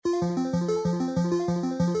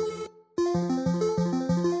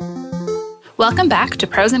Welcome back to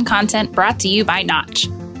Pros and Content brought to you by Notch.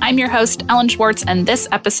 I'm your host, Ellen Schwartz, and this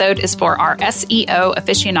episode is for our SEO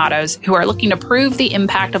aficionados who are looking to prove the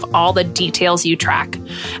impact of all the details you track.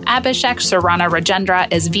 Abhishek Surana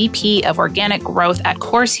Rajendra is VP of Organic Growth at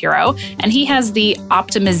Course Hero, and he has the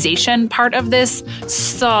optimization part of this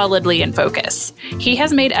solidly in focus. He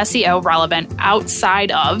has made SEO relevant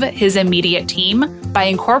outside of his immediate team by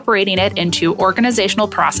incorporating it into organizational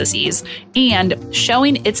processes and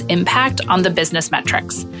showing its impact on the business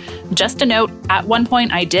metrics. Just a note, at one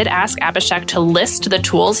point I did ask Abhishek to list the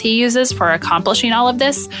tools he uses for accomplishing all of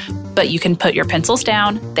this, but you can put your pencils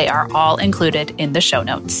down. They are all included in the show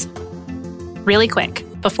notes. Really quick,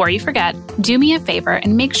 before you forget, do me a favor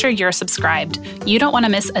and make sure you're subscribed. You don't want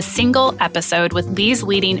to miss a single episode with these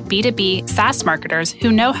leading B2B SaaS marketers who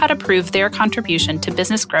know how to prove their contribution to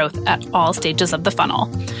business growth at all stages of the funnel.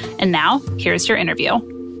 And now, here's your interview.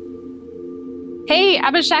 Hey,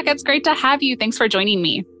 Abhishek, it's great to have you. Thanks for joining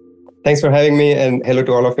me. Thanks for having me, and hello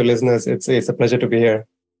to all of your listeners. It's a pleasure to be here.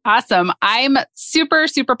 Awesome. I'm super,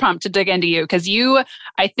 super pumped to dig into you because you,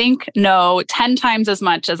 I think, know 10 times as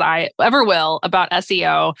much as I ever will about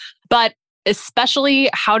SEO, but especially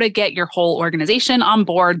how to get your whole organization on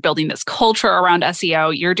board, building this culture around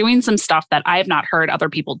SEO. You're doing some stuff that I have not heard other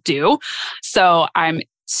people do. So I'm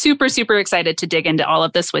super, super excited to dig into all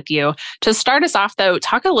of this with you. To start us off, though,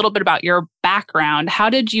 talk a little bit about your background. How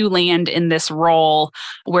did you land in this role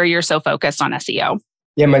where you're so focused on SEO?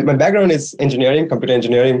 Yeah, my background is engineering, computer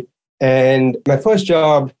engineering. And my first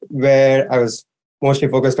job, where I was mostly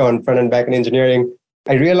focused on front and back end engineering,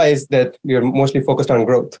 I realized that we were mostly focused on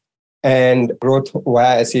growth and growth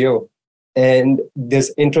via SEO. And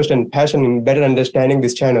this interest and passion in better understanding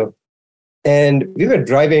this channel. And we were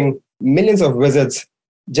driving millions of visits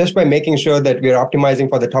just by making sure that we're optimizing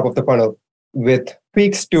for the top of the funnel with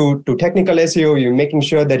tweaks to technical SEO. You're making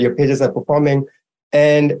sure that your pages are performing.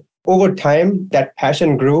 And over time, that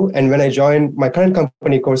passion grew. And when I joined my current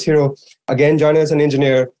company, Course Hero, again, joined as an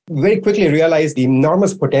engineer, very quickly realized the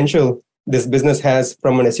enormous potential this business has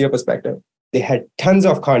from an SEO perspective. They had tons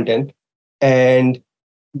of content, and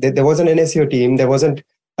there wasn't an SEO team. There wasn't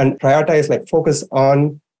a prioritized focus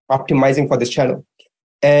on optimizing for this channel.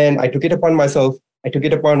 And I took it upon myself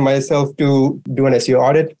to do an SEO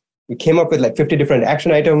audit. We came up with 50 different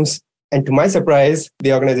action items. And to my surprise,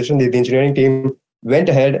 the organization, the engineering team, went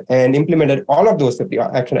ahead and implemented all of those 50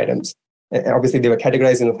 action items. And obviously, they were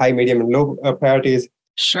categorized in high, medium, and low priorities.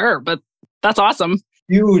 Sure, but that's awesome.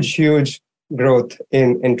 Huge growth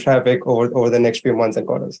in traffic over the next few months and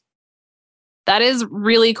quarters. That is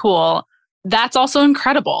really cool. That's also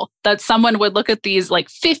incredible that someone would look at these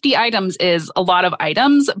 50 items is a lot of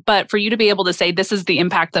items, but for you to be able to say this is the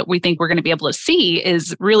impact that we think we're going to be able to see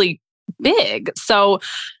is really big. So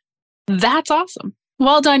that's awesome.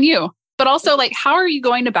 Well done, you. But also, how are you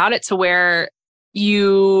going about it to where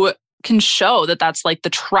you can show that that's the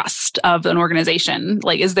trust of an organization?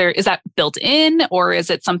 Is that built in, or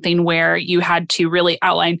is it something where you had to really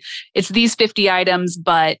outline it's these 50 items,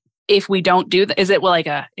 but if we don't do is it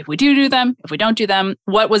if we do them, if we don't do them,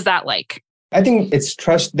 what was that like? I think it's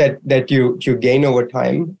trust that you gain over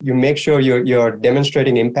time. You make sure you're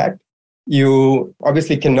demonstrating impact. You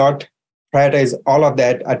obviously cannot prioritize all of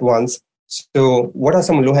that at once. So what are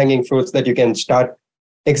some low-hanging fruits that you can start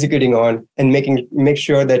executing on and make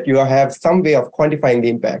sure that you have some way of quantifying the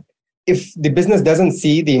impact? If the business doesn't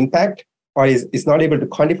see the impact or is not able to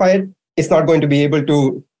quantify it, it's not going to be able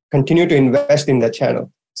to continue to invest in that channel.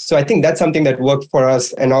 So I think that's something that worked for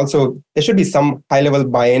us. And also there should be some high-level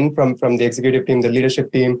buy-in from the executive team, the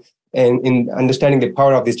leadership team, and in understanding the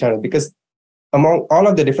power of this channel. Because among all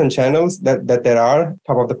of the different channels that there are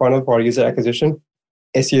top of the funnel for user acquisition,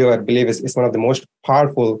 SEO, I believe, is one of the most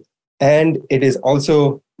powerful. And it is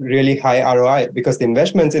also really high ROI because the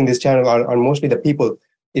investments in this channel are mostly the people.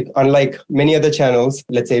 Unlike many other channels,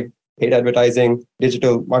 let's say paid advertising,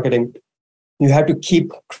 digital marketing, you have to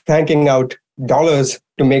keep cranking out dollars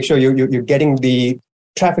to make sure you're getting the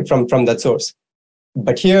traffic from that source.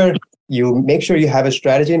 But here, you make sure you have a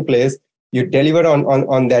strategy in place, you deliver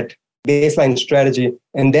on that baseline strategy,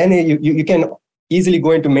 and then you can easily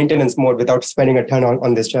go into maintenance mode without spending a ton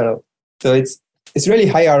on this channel. So it's really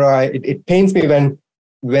high ROI. It pains me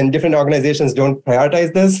when different organizations don't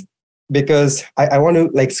prioritize this, because I want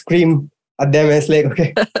to scream at them as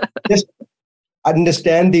okay, just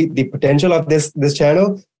understand the potential of this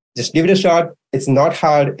channel. Just give it a shot. It's not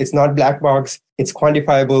hard. It's not black box. It's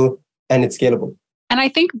quantifiable and it's scalable. And I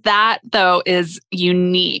think that, though, is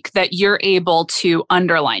unique that you're able to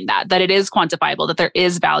underline that it is quantifiable, that there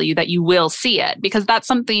is value, that you will see it, because that's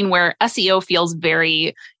something where SEO feels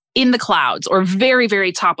very in the clouds or very,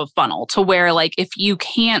 very top of funnel to where like if you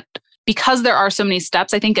can't, because there are so many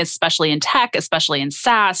steps, I think, especially in tech, especially in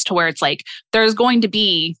SaaS, to where it's like there's going to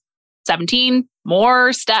be 17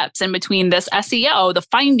 more steps in between this SEO, the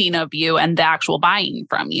finding of you, and the actual buying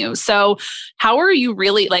from you. So how are you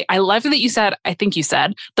really, like, I love that you said, I think you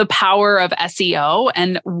said, the power of SEO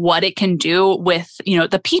and what it can do with,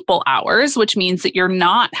 the people hours, which means that you're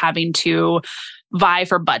not having to vie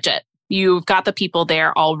for budget. You've got the people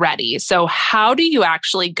there already. So how do you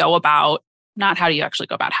actually go about, not how do you actually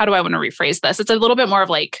go about, how do I want to rephrase this? It's a little bit more of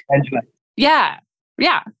like, yeah.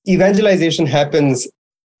 Evangelization happens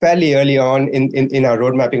fairly early on in our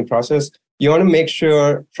road mapping process. You want to make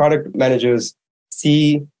sure product managers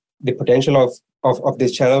see the potential of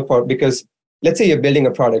this channel because let's say you're building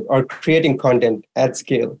a product or creating content at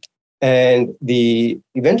scale, and the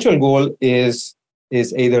eventual goal is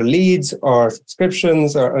either leads or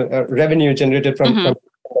subscriptions or revenue generated from the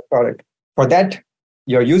product. For that,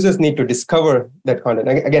 your users need to discover that content.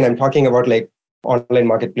 Again, I'm talking about like online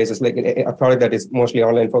marketplaces, like a product that is mostly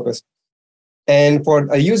online focused. And for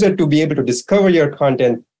a user to be able to discover your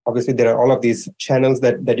content, obviously there are all of these channels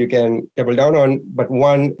that you can double down on. But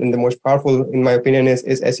one, and the most powerful, in my opinion, is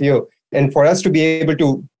SEO. And for us to be able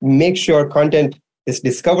to make sure content is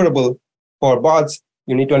discoverable for bots,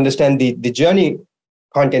 you need to understand the journey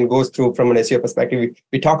content goes through from an SEO perspective.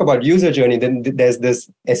 We talk about user journey, then there's this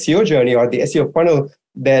SEO journey or the SEO funnel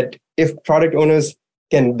that if product owners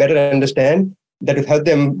can better understand, that will help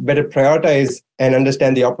them better prioritize and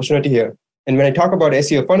understand the opportunity here. And when I talk about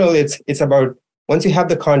SEO funnel, it's about once you have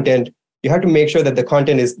the content, you have to make sure that the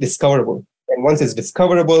content is discoverable. And once it's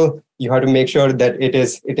discoverable, you have to make sure that it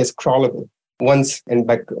is crawlable. Once, and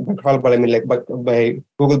by crawlable, I mean like by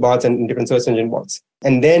Google bots and different search engine bots.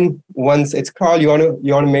 And then once it's crawled, you want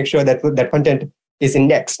to make sure that that content is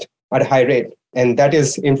indexed at a high rate. And that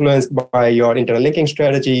is influenced by your internal linking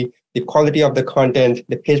strategy, the quality of the content,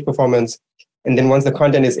 the page performance. And then once the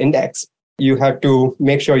content is indexed, you have to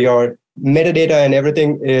make sure your metadata and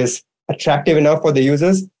everything is attractive enough for the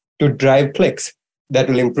users to drive clicks that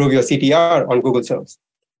will improve your CTR on Google search.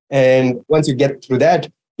 And once you get through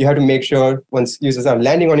that, you have to make sure once users are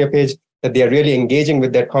landing on your page that they are really engaging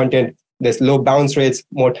with that content. There's low bounce rates,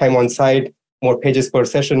 more time on site, more pages per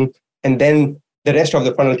session. And then the rest of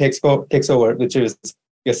the funnel takes over, which is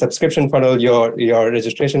your subscription funnel, your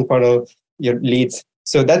registration funnel, your leads.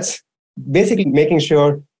 So that's basically making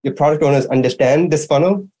sure your product owners understand this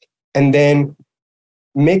funnel and then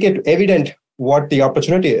make it evident what the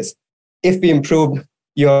opportunity is. If we improve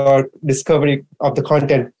your discovery of the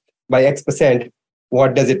content by X%,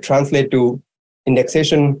 what does it translate to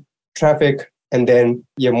indexation, traffic, and then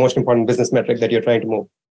your most important business metric that you're trying to move?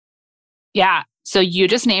 Yeah. So you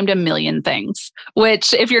just named a million things,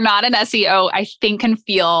 which if you're not an SEO, I think can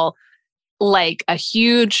feel like a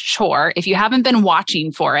huge chore. If you haven't been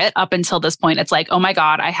watching for it up until this point, it's like, oh my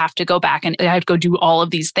God, I have to go back and I have to go do all of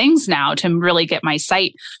these things now to really get my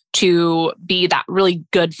site to be that really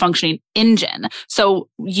good functioning engine. So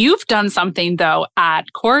you've done something though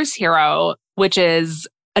at Course Hero, which is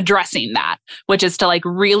addressing that, which is to like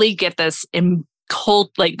really get this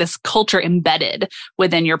this culture embedded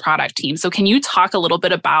within your product team. So can you talk a little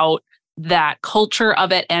bit about that culture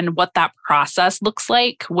of it and what that process looks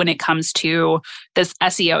like when it comes to this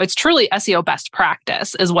SEO? It's truly SEO best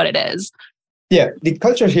practice is what it is. Yeah, the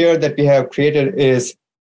culture here that we have created is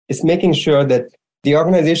making sure that the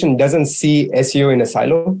organization doesn't see SEO in a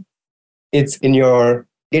silo. It's in your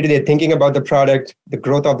day-to-day thinking about the product, the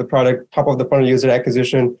growth of the product, top of the funnel user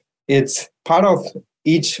acquisition. It's part of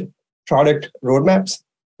each product roadmaps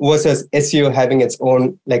versus SEO having its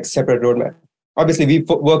own like separate roadmap. Obviously, we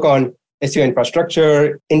work on SEO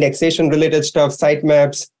infrastructure, indexation related stuff,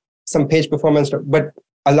 sitemaps, some page performance stuff. But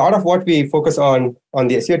a lot of what we focus on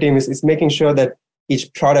the SEO team is making sure that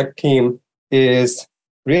each product team is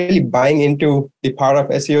really buying into the power of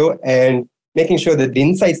SEO and making sure that the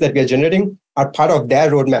insights that we are generating are part of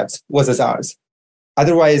their roadmaps versus ours.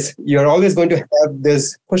 Otherwise, you're always going to have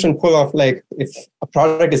this push and pull of like, if a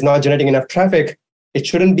product is not generating enough traffic, it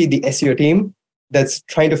shouldn't be the SEO team that's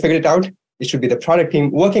trying to figure it out. It should be the product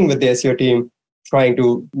team working with the SEO team, trying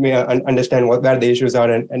to understand where the issues are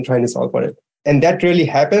and trying to solve for it. And that really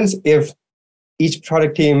happens if each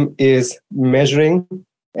product team is measuring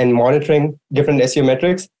and monitoring different SEO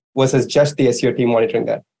metrics versus just the SEO team monitoring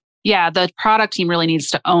that. Yeah, the product team really needs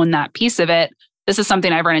to own that piece of it. This is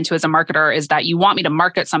something I've run into as a marketer is that you want me to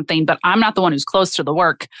market something, but I'm not the one who's close to the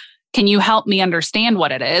work. Can you help me understand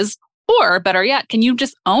what it is? Or better yet, can you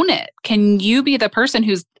just own it? Can you be the person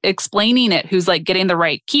who's explaining it, who's like getting the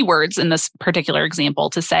right keywords in this particular example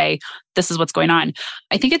to say, this is what's going on?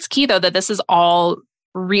 I think it's key though that this is all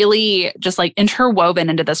really just like interwoven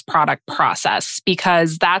into this product process,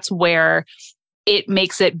 because that's where it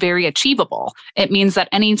makes it very achievable. It means that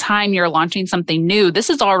anytime you're launching something new, this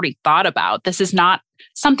is already thought about. This is not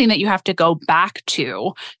something that you have to go back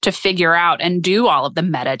to figure out and do all of the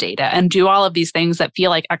metadata and do all of these things that feel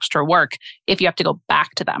like extra work if you have to go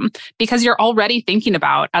back to them, because you're already thinking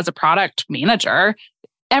about, as a product manager,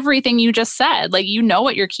 everything you just said. Like, you know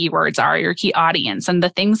what your keywords are, your key audience, and the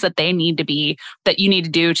things that they need to be, that you need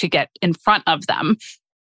to do to get in front of them.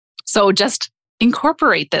 So just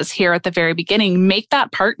incorporate this here at the very beginning. Make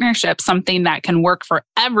that partnership something that can work for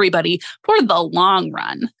everybody for the long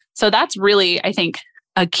run. So that's really, I think,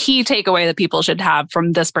 a key takeaway that people should have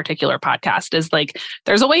from this particular podcast is like,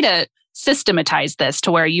 there's a way to systematize this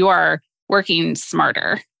to where you are working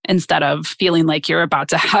smarter instead of feeling like you're about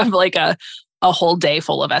to have like a whole day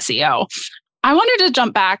full of SEO. I wanted to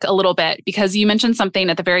jump back a little bit because you mentioned something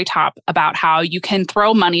at the very top about how you can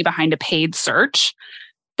throw money behind a paid search,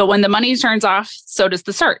 but when the money turns off, so does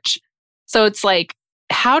the search. So it's like,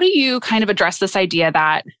 how do you kind of address this idea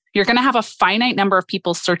that you're going to have a finite number of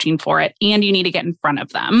people searching for it and you need to get in front of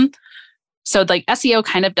them? So like SEO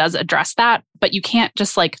kind of does address that, but you can't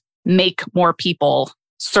just like make more people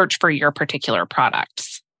search for your particular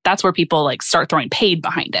products. That's where people like start throwing paid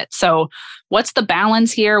behind it. So what's the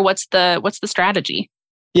balance here? What's the strategy?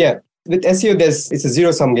 Yeah, with SEO, it's a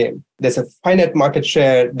zero-sum game. There's a finite market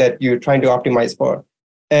share that you're trying to optimize for.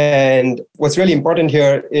 And what's really important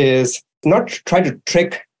here is not try to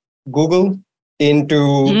trick Google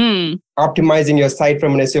into optimizing your site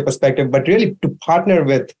from an SEO perspective, but really to partner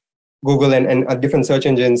with Google and different search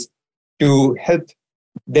engines to help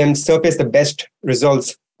them surface the best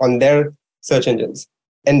results on their search engines.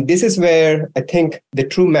 And this is where I think the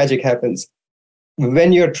true magic happens.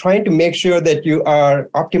 When you're trying to make sure that you are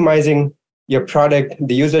optimizing your product,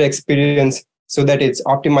 the user experience, so that it's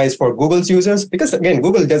optimized for Google's users, because again,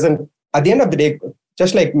 Google doesn't, at the end of the day,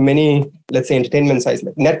 just like many, let's say, entertainment sites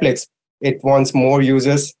like Netflix, it wants more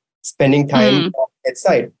users spending time on its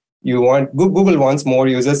site. Google wants more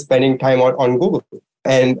users spending time on Google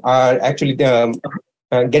and are actually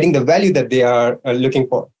getting the value that they are looking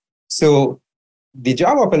for. So the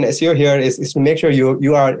job of an SEO here is to make sure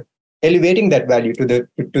you are elevating that value to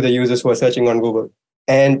the users who are searching on Google,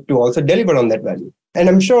 and to also deliver on that value. And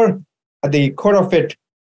I'm sure at the core of it,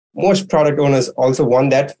 most product owners also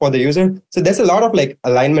want that for the user. So there's a lot of like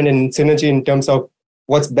alignment and synergy in terms of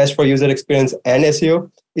what's best for user experience and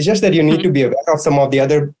SEO. It's just that you need to be aware of some of the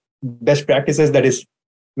other best practices that is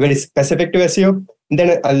very specific to SEO. And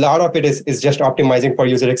then a lot of it is just optimizing for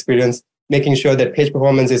user experience, making sure that page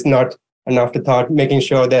performance is not an afterthought, making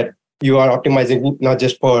sure that you are optimizing not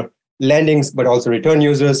just for landings, but also return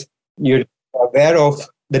users. You're aware of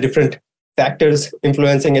the different factors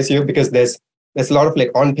influencing SEO, because there's a lot of like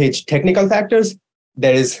on-page technical factors.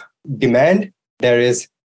 There is demand, there is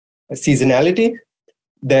seasonality,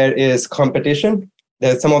 there is competition.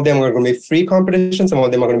 There's some of them are going to be free competition, some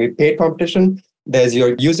of them are going to be paid competition. There's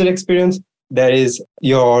your user experience, there is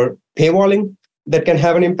your paywalling that can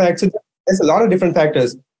have an impact. So there's a lot of different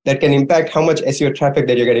factors that can impact how much SEO traffic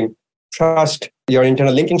that you're getting. Trust, your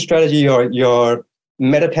internal linking strategy, your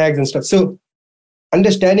meta tags and stuff. So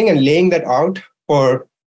understanding and laying that out for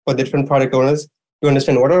the different product owners to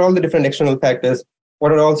understand what are all the different external factors,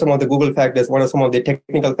 what are all some of the Google factors, what are some of the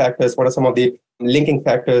technical factors, what are some of the linking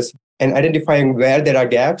factors, and identifying where there are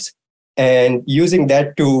gaps and using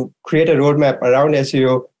that to create a roadmap around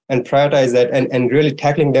SEO and prioritize that and really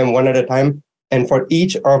tackling them one at a time. And for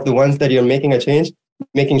each of the ones that you're making a change,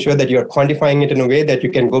 making sure that you're quantifying it in a way that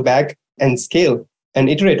you can go back and scale and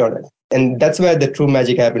iterate on it. And that's where the true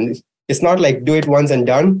magic happens. It's not like do it once and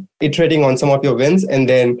done, iterating on some of your wins and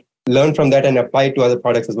then learn from that and apply it to other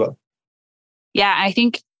products as well. Yeah, I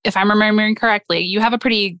think if I'm remembering correctly, you have a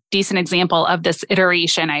pretty decent example of this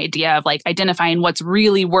iteration idea of like identifying what's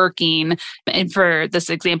really working. And for this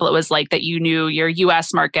example, it was like that you knew your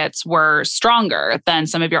US markets were stronger than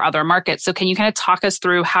some of your other markets. So can you kind of talk us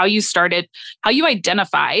through how you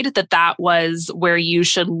identified that was where you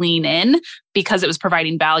should lean in because it was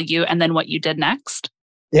providing value, and then what you did next?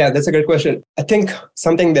 Yeah, that's a great question. I think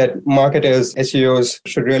something that marketers, SEOs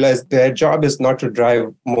should realize, their job is not to drive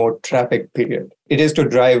more traffic, period. It is to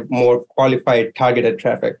drive more qualified, targeted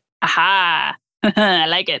traffic. Aha, I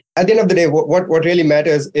like it. At the end of the day, what really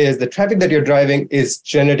matters is the traffic that you're driving is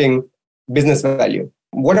generating business value.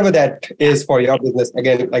 whatever that is for your business.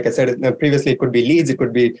 Again, like I said previously, it could be leads, it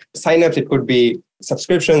could be signups, it could be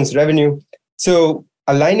subscriptions, revenue. So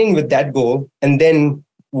aligning with that goal and then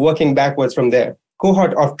working backwards from there.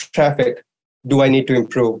 Cohort of traffic do I need to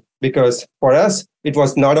improve? Because for us, it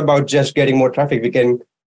was not about just getting more traffic. We can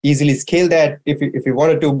easily scale that if we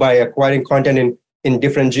wanted to by acquiring content in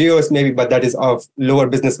different geos, maybe, but that is of lower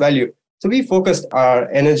business value. So we focused our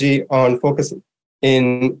energy on focusing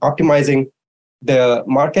in optimizing the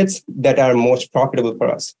markets that are most profitable for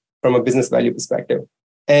us from a business value perspective.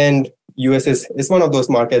 And US is one of those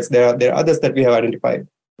markets. There are others that we have identified.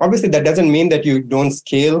 Obviously, that doesn't mean that you don't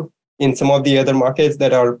scale in some of the other markets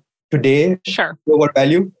that are today lower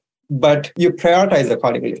value, but you prioritize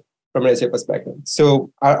accordingly from an SEO perspective.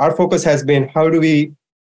 So our focus has been, how do we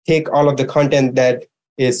take all of the content that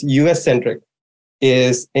is US centric,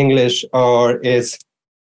 is English, or is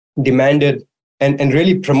demanded, and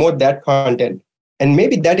really promote that content. And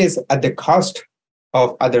maybe that is at the cost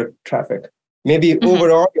of other traffic. Maybe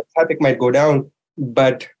overall your traffic might go down,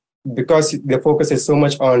 but because the focus is so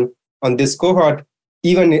much on this cohort,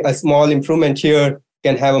 even a small improvement here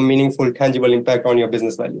can have a meaningful, tangible impact on your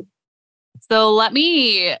business value. So let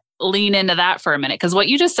me lean into that for a minute, because what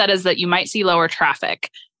you just said is that you might see lower traffic.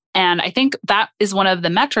 And I think that is one of the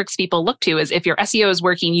metrics people look to, is if your SEO is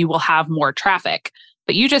working, you will have more traffic.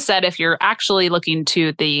 But you just said if you're actually looking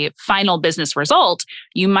to the final business result,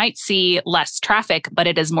 you might see less traffic, but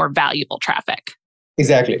it is more valuable traffic.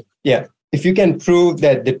 Exactly. Yeah. If you can prove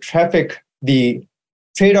that the traffic, the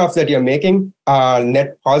trade-offs that you're making are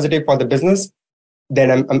net positive for the business,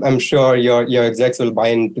 then I'm sure your execs will buy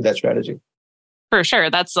into that strategy. For sure.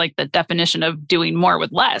 That's like the definition of doing more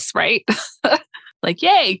with less, right? Like,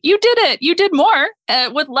 yay, you did it. You did more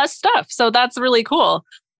with less stuff. So that's really cool.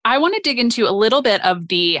 I want to dig into a little bit of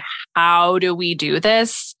the how do we do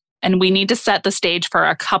this? And we need to set the stage for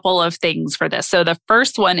a couple of things for this. So the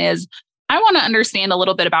first one is, I want to understand a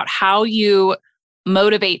little bit about how you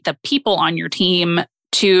motivate the people on your team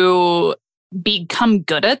to become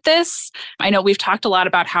good at this. I know we've talked a lot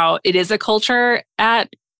about how it is a culture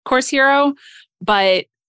at Course Hero, but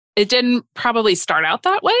it didn't probably start out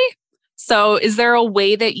that way. So is there a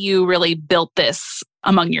way that you really built this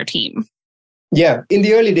among your team? Yeah, in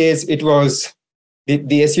the early days, it was the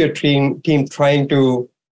SEO team trying to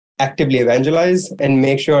actively evangelize and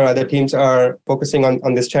make sure other teams are focusing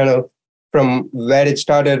on this channel. From where it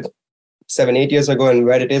started 7-8 years ago and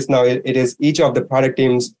where it is now, it is each of the product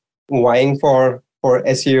teams vying for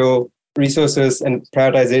SEO resources and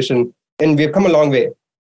prioritization. And we've come a long way.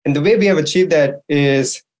 And the way we have achieved that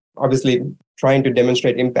is obviously trying to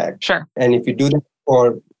demonstrate impact. Sure. And if you do that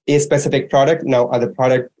for a specific product, now other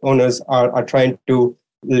product owners are trying to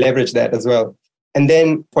leverage that as well. And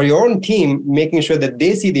then for your own team, making sure that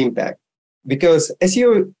they see the impact. Because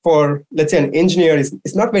SEO for, let's say, an engineer is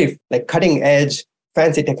not very like cutting edge,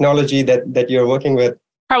 fancy technology that you're working with.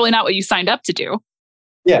 Probably not what you signed up to do.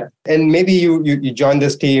 Yeah. And maybe you join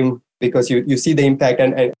this team because you see the impact.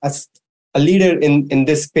 And as a leader in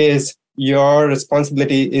this space, your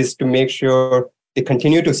responsibility is to make sure they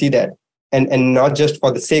continue to see that. And not just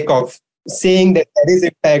for the sake of saying that there is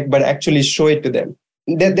impact, but actually show it to them.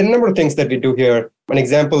 There are a number of things that we do here. One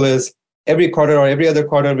example is every quarter or every other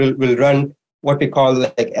quarter, we'll run what we call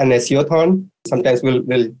like an SEO-thon. Sometimes we'll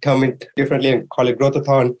term it differently and call it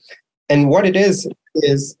growth-a-thon. And what it is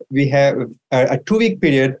we have a 2-week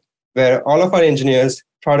period where all of our engineers,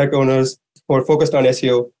 product owners who are focused on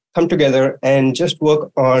SEO come together and just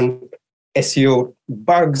work on SEO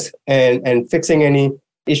bugs and fixing any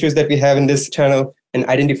issues that we have in this channel and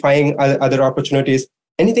identifying other opportunities,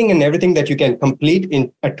 anything and everything that you can complete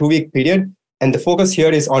in a 2-week period. And the focus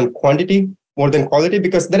here is on quantity more than quality,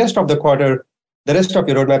 because the rest of the quarter, the rest of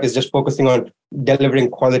your roadmap is just focusing on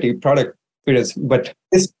delivering quality product periods. But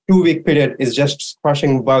this 2-week period is just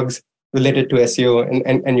squashing bugs related to SEO,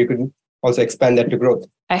 and you could also expand that to growth.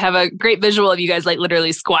 I have a great visual of you guys like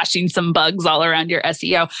literally squashing some bugs all around your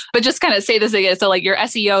SEO. But just kind of say this again. So like your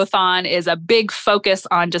SEO-thon is a big focus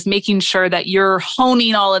on just making sure that you're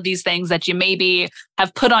honing all of these things that you maybe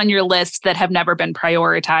have put on your list that have never been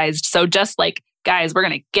prioritized. So just like, guys, we're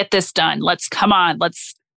going to get this done. Let's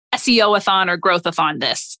SEO-a-thon or growth-a-thon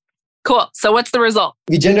this. Cool. So what's the result?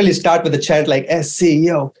 We generally start with a chant like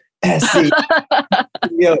SEO,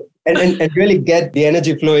 SEO, and really get the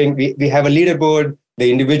energy flowing. We have a leaderboard, the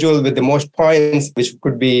individual with the most points, which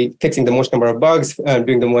could be fixing the most number of bugs,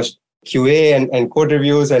 doing the most QA and code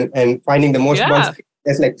reviews and finding the most bugs.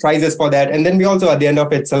 There's like prizes for that. And then we also, at the end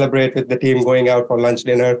of it, celebrate with the team going out for lunch,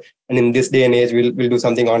 dinner. And in this day and age, we'll do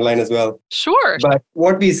something online as well. Sure. But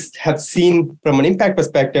what we have seen from an impact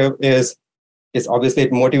perspective is is obviously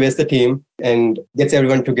it motivates the team and gets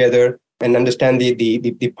everyone together and understand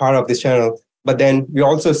the power of this channel. But then we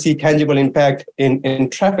also see tangible impact in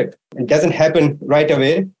traffic. It doesn't happen right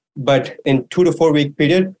away, but in 2 to 4 week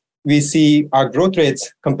period, we see our growth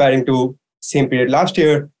rates comparing to same period last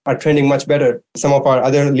year are trending much better. Some of our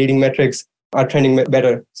other leading metrics are trending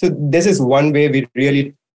better. So this is one way we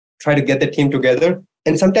really try to get the team together.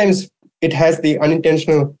 And sometimes it has the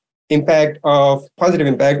unintentional positive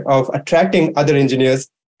impact of attracting other engineers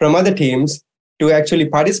from other teams to actually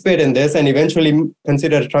participate in this and eventually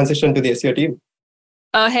consider a transition to the SEO team.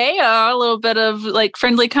 Hey, a little bit of like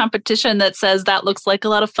friendly competition that says that looks like a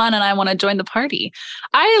lot of fun and I want to join the party.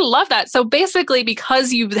 I love that. So basically,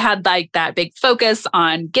 because you've had like that big focus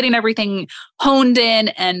on getting everything honed in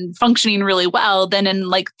and functioning really well, then in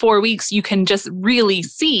like 4 weeks, you can just really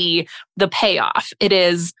see the payoff. It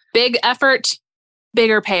is big effort,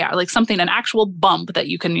 bigger payout, like something, an actual bump that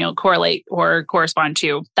you can, correlate or correspond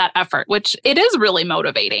to that effort, which it is really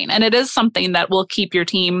motivating. And it is something that will keep your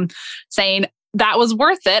team saying, that was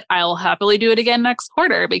worth it. I'll happily do it again next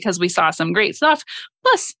quarter because we saw some great stuff.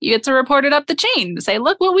 Plus, you get to report it up the chain to say,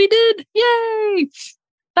 look what we did. Yay.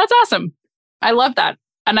 That's awesome. I love that.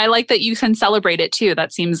 And I like that you can celebrate it too.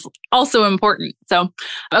 That seems also important. So,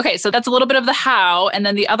 okay, so that's a little bit of the how. And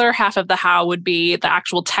then the other half of the how would be the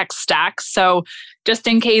actual tech stack. So just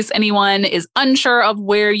in case anyone is unsure of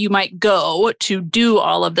where you might go to do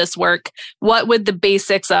all of this work, what would the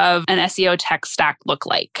basics of an SEO tech stack look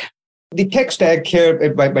like? The tech stack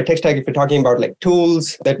here, by tech stack, if you're talking about like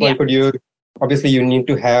tools that one could use, obviously you need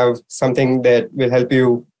to have something that will help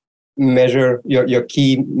you measure your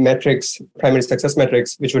key metrics, primary success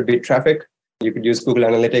metrics, which would be traffic. You could use Google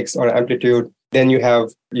Analytics or Amplitude. Then you have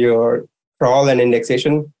your crawl and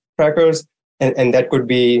indexation trackers, and that could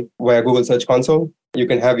be via Google Search Console. You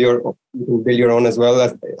can build your own as well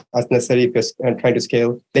as necessary if you're trying to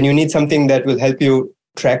scale. Then you need something that will help you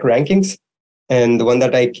track rankings. And the one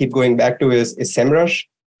that I keep going back to is SEMrush,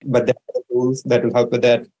 but there are tools that will help with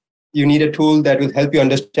that. You need a tool that will help you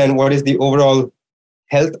understand what is the overall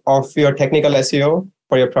health of your technical SEO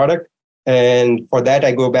for your product. And for that,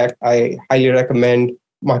 I highly recommend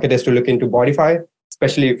marketers to look into Bodify,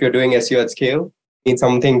 especially if you're doing SEO at scale. You need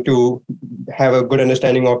something to have a good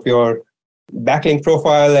understanding of your backlink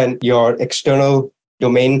profile and your external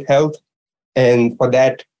domain health. And for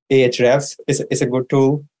that, Ahrefs is a good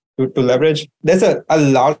tool to leverage. There's a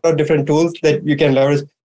lot of different tools that you can leverage.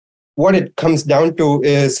 What it comes down to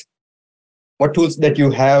is what tools that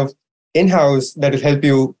you have in-house that will help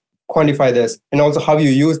you quantify this and also how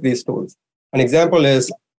you use these tools. An example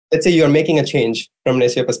is, let's say you're making a change from an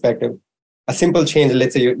SEO perspective. A simple change,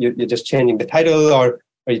 let's say you're just changing the title or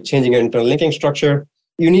you're changing your internal linking structure.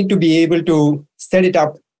 You need to be able to set it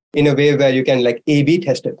up in a way where you can like A/B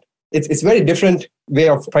test it. It's a very different way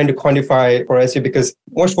of trying to quantify for SEO because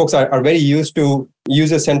most folks are very used to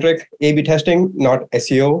user-centric A/B testing, not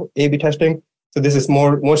SEO A/B testing. So this is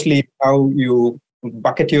mostly how you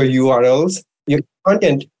bucket your URLs. Your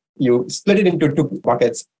content, you split it into 2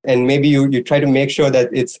 buckets, and maybe you try to make sure that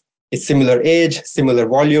it's similar age, similar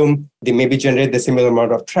volume. They maybe generate the similar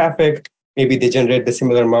amount of traffic. Maybe they generate the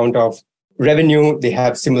similar amount of revenue. They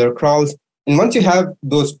have similar crawls. And once you have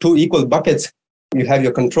those 2 equal buckets, you have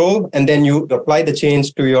your control, and then you apply the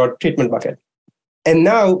change to your treatment bucket. And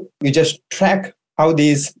now you just track how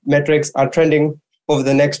these metrics are trending over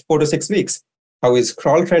the next 4 to 6 weeks. How is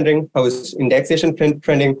crawl trending? How is indexation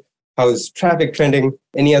trending? How is traffic trending?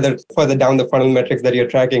 Any other further down the funnel metrics that you're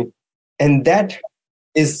tracking? And that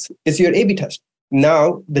is your A/B test.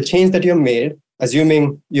 Now, the change that you have made,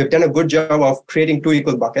 assuming you've done a good job of creating 2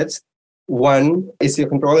 equal buckets, one is your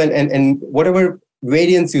control, and whatever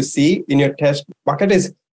variance you see in your test bucket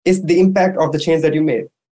is the impact of the change that you made.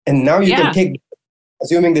 And now you can take,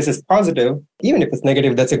 assuming this is positive, even if it's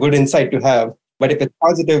negative, that's a good insight to have. But if it's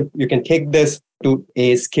positive, you can take this to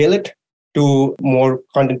scale it to more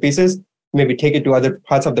content pieces, maybe take it to other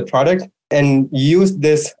parts of the product and use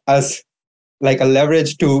this as like a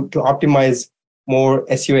leverage to optimize more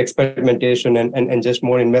SEO experimentation and just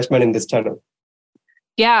more investment in this channel.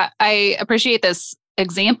 Yeah, I appreciate this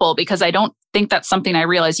example because I don't think that's something I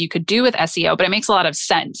realized you could do with SEO, but it makes a lot of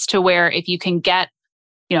sense to where if you can get,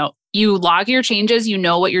 you log your changes, you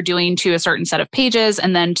know what you're doing to a certain set of pages,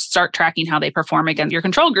 and then start tracking how they perform against your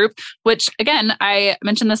control group, which again, I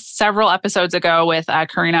mentioned this several episodes ago with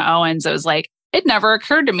Karina Owens. It was like, it never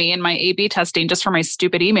occurred to me in my A/B testing just for my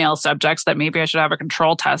stupid email subjects that maybe I should have a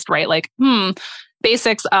control test, right? Like,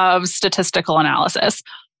 basics of statistical analysis.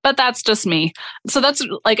 But that's just me. So that's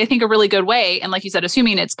like, I think a really good way. And like you said,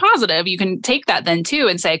 assuming it's positive, you can take that then too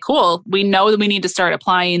and say, cool, we know that we need to start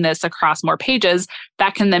applying this across more pages.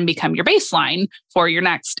 That can then become your baseline for your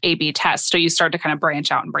next A/B test. So you start to kind of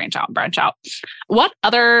branch out and branch out and branch out. What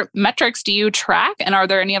other metrics do you track? And are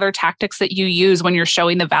there any other tactics that you use when you're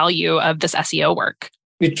showing the value of this SEO work?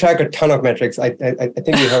 We track a ton of metrics. I think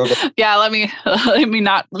we have. Yeah, let me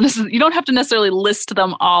not. You don't have to necessarily list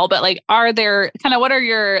them all, but like, are there kind of what are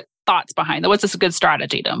your thoughts behind that? What's a good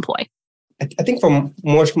strategy to employ? I think for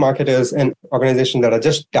most marketers and organizations that are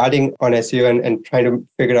just starting on SEO and trying to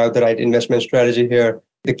figure out the right investment strategy here,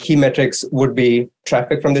 the key metrics would be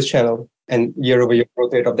traffic from this channel and year-over-year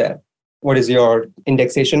growth rate of that. What is your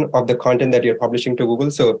indexation of the content that you're publishing to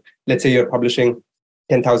Google? So let's say you're publishing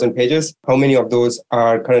 10,000 pages. How many of those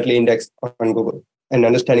are currently indexed on Google? And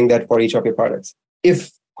understanding that for each of your products.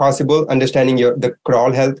 If possible, understanding the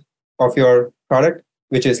crawl health of your product,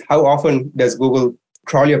 which is how often does Google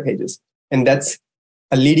crawl your pages? And that's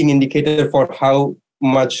a leading indicator for how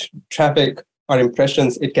much traffic or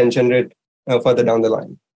impressions it can generate further down the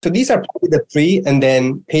line. So these are probably the three, and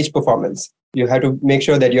then page performance. You have to make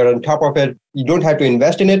sure that you're on top of it. You don't have to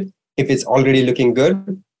invest in it if it's already looking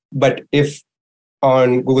good. But if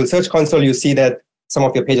on Google Search Console, you see that some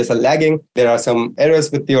of your pages are lagging, there are some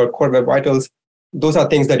errors with your core web vitals, those are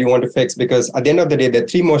things that you want to fix, because at the end of the day, the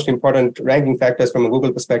three most important ranking factors from a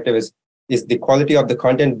Google perspective is the quality of the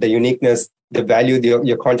content, the uniqueness, the value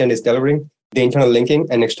your content is delivering, the internal linking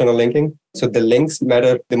and external linking. So the links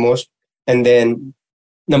matter the most. And then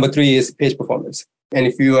number three is page performance. And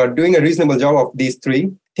if you are doing a reasonable job of these three,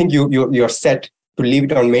 I think you're set to leave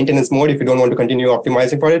it on maintenance mode if you don't want to continue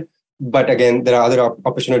optimizing for it. But again, there are other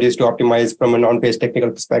opportunities to optimize from a non-page technical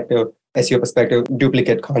perspective, SEO perspective,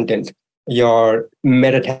 duplicate content, your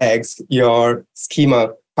meta tags, your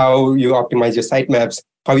schema, how you optimize your sitemaps,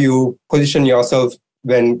 how you position yourself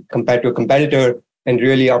when compared to a competitor, and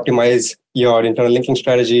really optimize your internal linking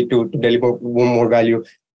strategy to deliver more value,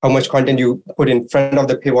 how much content you put in front of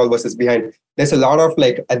the paywall versus behind. There's a lot of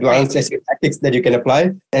like advanced SEO tactics that you can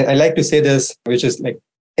apply. And I like to say this, which is like,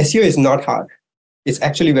 SEO is not hard. It's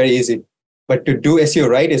actually very easy, but to do SEO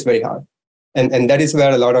right is very hard. And that is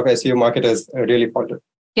where a lot of SEO marketers really falter.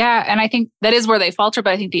 Yeah. And I think that is where they falter.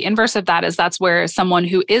 But I think the inverse of that is that's where someone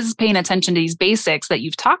who is paying attention to these basics that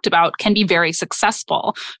you've talked about can be very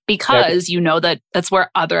successful, because you know that that's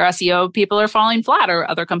where other SEO people are falling flat or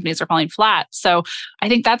other companies are falling flat. So I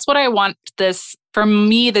think that's what I want this, for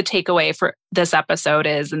me, the takeaway for this episode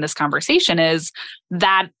is, in this conversation, is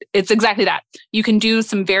that it's exactly that. You can do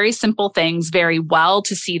some very simple things very well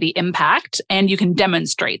to see the impact, and you can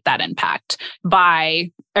demonstrate that impact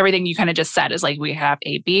by everything you kind of just said. Is like, we have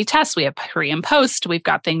A/B tests, we have pre and post, we've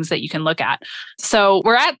got things that you can look at. So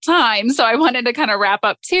we're at time. So I wanted to kind of wrap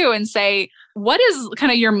up too and say, what is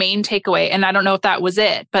kind of your main takeaway? And I don't know if that was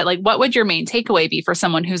it, but like, what would your main takeaway be for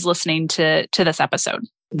someone who's listening to this episode?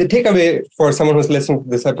 The takeaway for someone who's listening to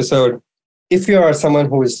this episode, if you are someone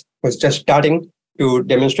who's just starting to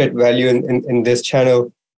demonstrate value in this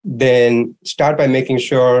channel, then start by making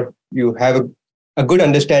sure you have a good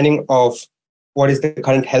understanding of what is the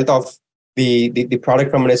current health of the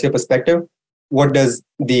product from an SEO perspective. What does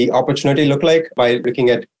the opportunity look like by looking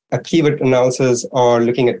at a keyword analysis or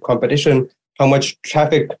looking at competition? How much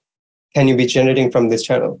traffic can you be generating from this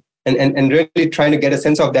channel? And really trying to get a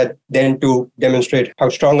sense of that, then to demonstrate how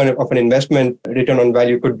strong of an investment return on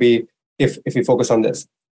value could be if you focus on this.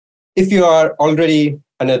 If you are already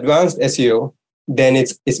an advanced SEO, then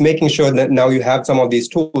it's making sure that now you have some of these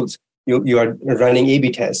tools. You are running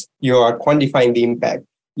A/B tests. You are quantifying the impact.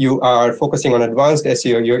 You are focusing on advanced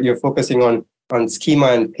SEO. You're focusing on schema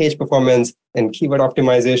and page performance and keyword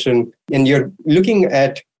optimization. And you're looking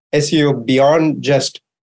at SEO beyond just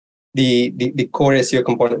the core SEO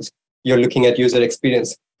components. You're looking at user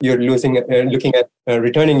experience. You're looking at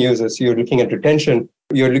returning users. You're looking at retention.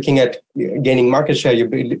 You're looking at gaining market share.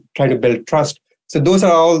 You're trying to build trust. So those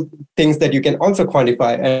are all things that you can also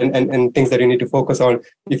quantify and things that you need to focus on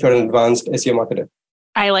if you're an advanced SEO marketer.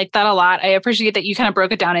 I like that a lot. I appreciate that you kind of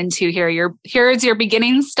broke it down into here's your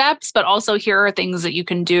beginning steps, but also here are things that you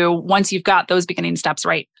can do once you've got those beginning steps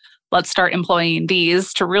right. Let's start employing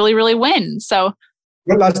these to really, really win. So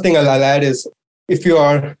one last thing I'll add is, if you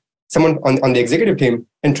are someone on the executive team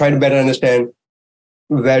and trying to better understand,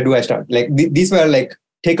 where do I start? Like these were like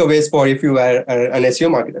takeaways for if you are an SEO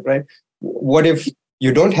marketer, right? What if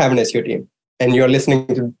you don't have an SEO team and you're listening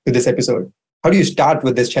to this episode? How do you start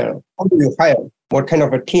with this channel? How do you hire? What kind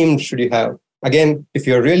of a team should you have? Again, if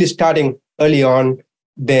you're really starting early on,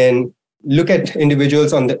 then look at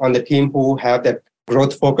individuals on the team who have that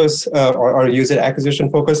growth focus or user acquisition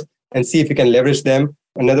focus and see if you can leverage them.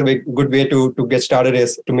 Another good way to get started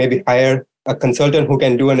is to maybe hire a consultant who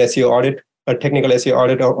can do an SEO audit, a technical SEO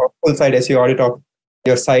audit or full-site SEO audit of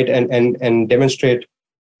your site and demonstrate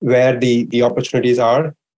where the opportunities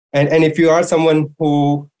are. And if you are someone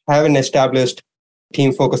who have an established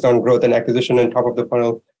team focused on growth and acquisition and top of the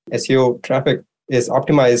funnel SEO traffic is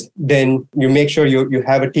optimized, then you make sure you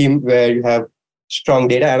have a team where you have strong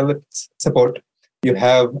data analytics support. You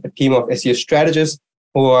have a team of SEO strategists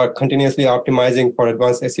who are continuously optimizing for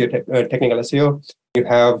advanced SEO, technical SEO. You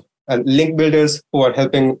have link builders who are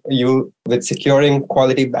helping you with securing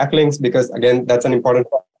quality backlinks, because again, that's an important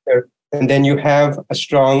factor. And then you have a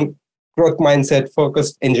strong growth mindset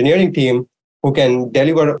focused engineering team who can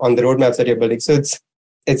deliver on the roadmaps that you're building. So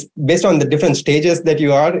it's based on the different stages that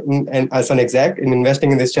you are in, and as an exec in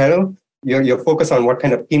investing in this channel, your focus on what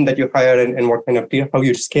kind of team that you hire and what kind of team, how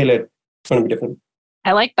you scale it, it's going to be different.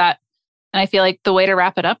 I like that. And I feel like the way to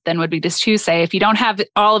wrap it up then would be just to say, if you don't have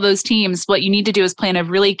all of those teams, what you need to do is plan a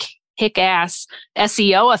really kick-ass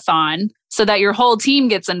SEO-a-thon so that your whole team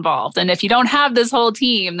gets involved. And if you don't have this whole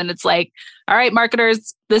team, then it's like, all right,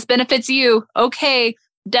 marketers, this benefits you. Okay,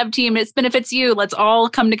 dev team, it benefits you. Let's all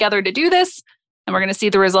come together to do this. And we're going to see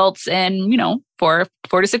the results in, 4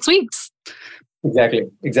 to 6 weeks. Exactly.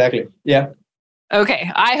 Yeah.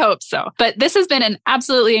 Okay, I hope so. But this has been an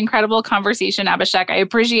absolutely incredible conversation, Abhishek. I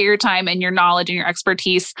appreciate your time and your knowledge and your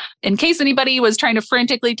expertise. In case anybody was trying to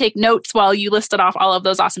frantically take notes while you listed off all of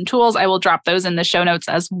those awesome tools, I will drop those in the show notes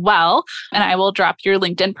as well. And I will drop your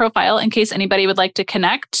LinkedIn profile in case anybody would like to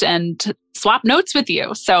connect and swap notes with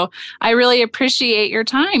you. So I really appreciate your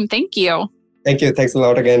time. Thank you. Thank you. Thanks a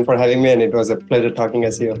lot again for having me. And it was a pleasure talking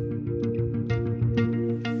SEO.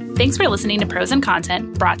 Thanks for listening to Pros and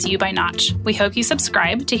Content, brought to you by Notch. We hope you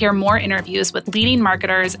subscribe to hear more interviews with leading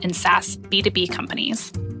marketers in SaaS B2B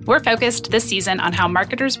companies. We're focused this season on how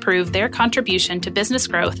marketers prove their contribution to business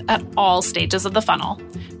growth at all stages of the funnel.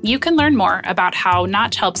 You can learn more about how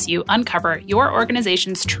Notch helps you uncover your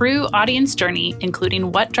organization's true audience journey,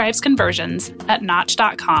 including what drives conversions, at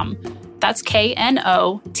notch.com. That's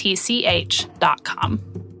KNOTCH.com.